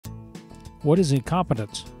What is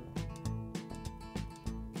incompetence?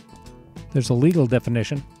 There's a legal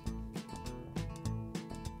definition.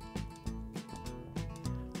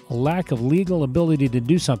 A lack of legal ability to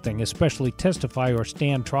do something, especially testify or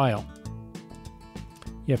stand trial.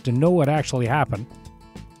 You have to know what actually happened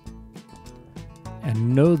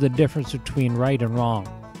and know the difference between right and wrong.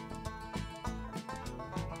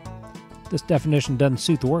 This definition doesn't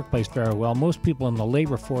suit the workplace very well. Most people in the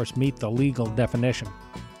labor force meet the legal definition.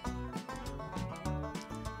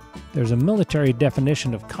 There's a military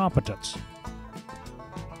definition of competence.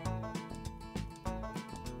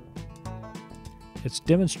 It's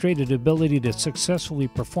demonstrated ability to successfully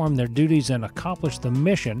perform their duties and accomplish the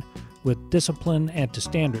mission with discipline and to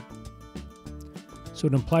standard. So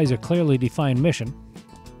it implies a clearly defined mission,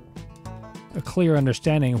 a clear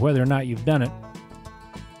understanding of whether or not you've done it,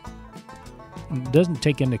 and it doesn't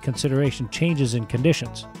take into consideration changes in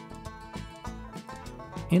conditions.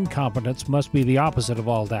 Incompetence must be the opposite of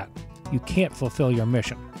all that. You can't fulfill your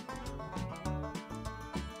mission.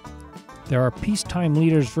 There are peacetime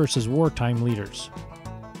leaders versus wartime leaders.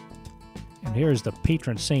 And here's the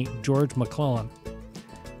patron saint, George McClellan.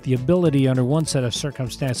 The ability under one set of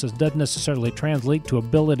circumstances doesn't necessarily translate to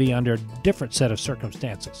ability under a different set of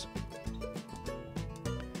circumstances.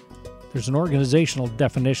 There's an organizational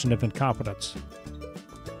definition of incompetence.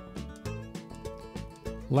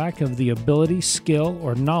 Lack of the ability, skill,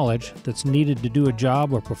 or knowledge that's needed to do a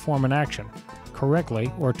job or perform an action correctly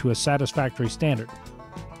or to a satisfactory standard.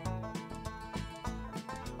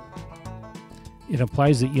 It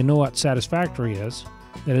implies that you know what satisfactory is,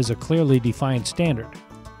 that is a clearly defined standard.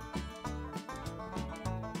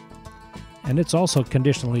 And it's also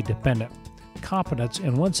conditionally dependent. Competence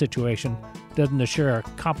in one situation doesn't assure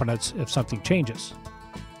competence if something changes.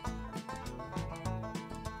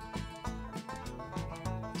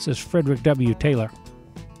 This is Frederick W. Taylor.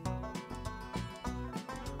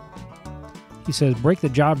 He says, break the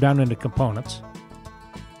job down into components,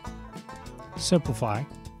 simplify.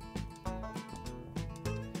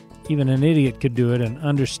 Even an idiot could do it and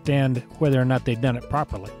understand whether or not they've done it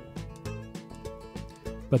properly.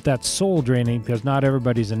 But that's soul draining because not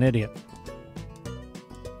everybody's an idiot.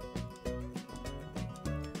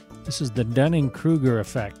 This is the Dunning-Kruger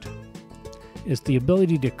effect. It's the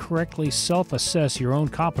ability to correctly self-assess your own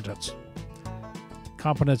competence.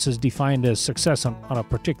 Competence is defined as success on a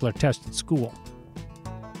particular test at school.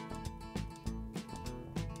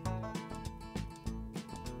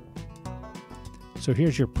 So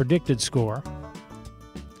here's your predicted score,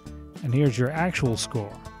 and here's your actual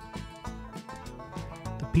score.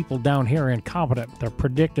 The people down here are incompetent. Their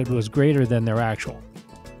predicted was greater than their actual.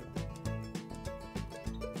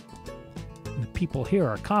 And the people here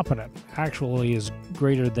are competent. Actually is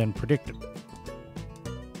greater than predicted.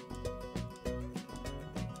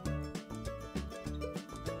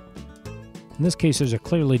 In this case, there's a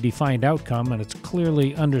clearly defined outcome, and it's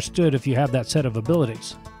clearly understood if you have that set of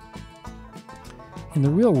abilities. In the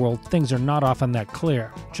real world, things are not often that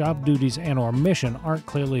clear. Job duties and/or mission aren't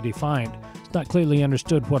clearly defined. It's not clearly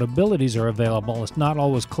understood what abilities are available. It's not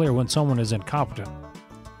always clear when someone is incompetent.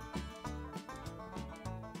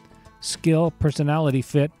 Skill, personality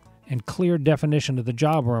fit, and clear definition of the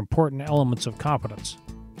job are important elements of competence.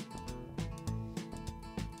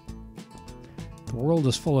 The world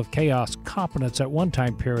is full of chaos. Competence at one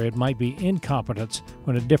time period might be incompetence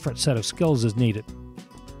when a different set of skills is needed.